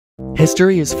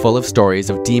History is full of stories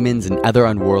of demons and other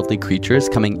unworldly creatures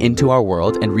coming into our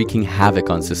world and wreaking havoc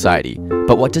on society.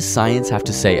 But what does science have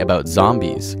to say about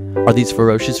zombies? Are these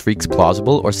ferocious freaks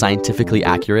plausible or scientifically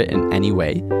accurate in any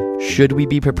way? Should we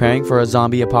be preparing for a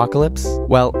zombie apocalypse?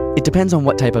 Well, it depends on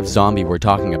what type of zombie we're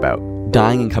talking about.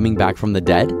 Dying and coming back from the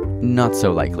dead? Not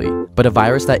so likely. But a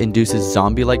virus that induces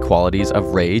zombie-like qualities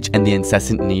of rage and the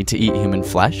incessant need to eat human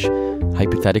flesh?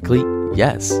 Hypothetically,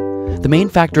 yes. The main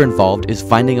factor involved is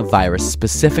finding a virus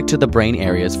specific to the brain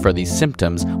areas for these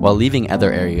symptoms while leaving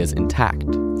other areas intact.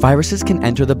 Viruses can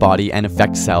enter the body and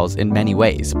affect cells in many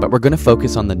ways, but we're going to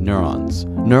focus on the neurons.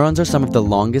 Neurons are some of the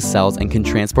longest cells and can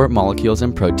transport molecules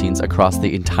and proteins across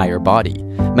the entire body.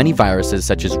 Many viruses,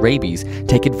 such as rabies,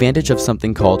 take advantage of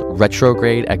something called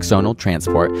retrograde axonal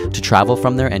transport to travel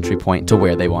from their entry point to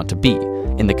where they want to be.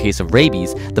 In the case of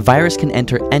rabies, the virus can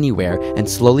enter anywhere and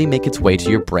slowly make its way to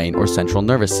your brain or central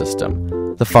nervous system.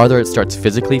 The farther it starts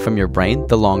physically from your brain,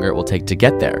 the longer it will take to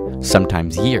get there,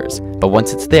 sometimes years. But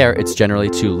once it's there, it's generally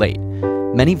too late.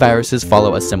 Many viruses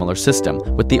follow a similar system,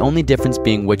 with the only difference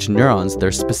being which neurons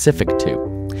they're specific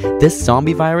to. This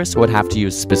zombie virus would have to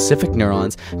use specific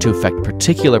neurons to affect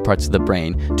particular parts of the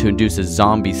brain to induce a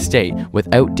zombie state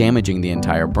without damaging the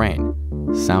entire brain.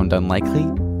 Sound unlikely?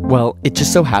 Well, it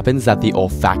just so happens that the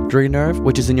olfactory nerve,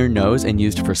 which is in your nose and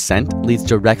used for scent, leads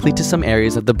directly to some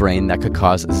areas of the brain that could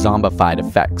cause zombified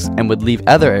effects and would leave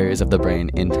other areas of the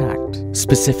brain intact.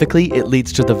 Specifically, it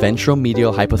leads to the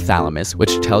ventromedial hypothalamus,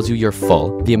 which tells you you're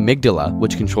full, the amygdala,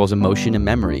 which controls emotion and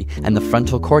memory, and the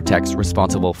frontal cortex,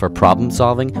 responsible for problem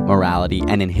solving, morality,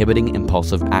 and inhibiting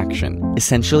impulsive action.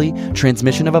 Essentially,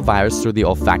 transmission of a virus through the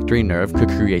olfactory nerve could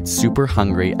create super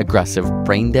hungry, aggressive,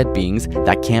 brain-dead beings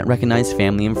that can't recognize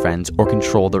family and friends or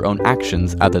control their own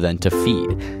actions other than to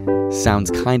feed. Sounds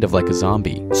kind of like a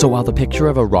zombie. So while the picture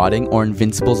of a rotting or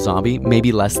invincible zombie may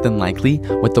be less than likely,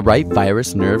 with the right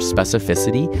virus nerve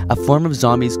specificity, a form of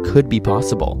zombies could be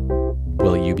possible.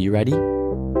 Will you be ready?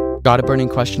 Got a burning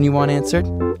question you want answered?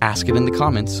 Ask it in the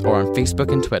comments or on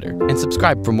Facebook and Twitter, and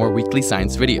subscribe for more weekly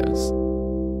science videos.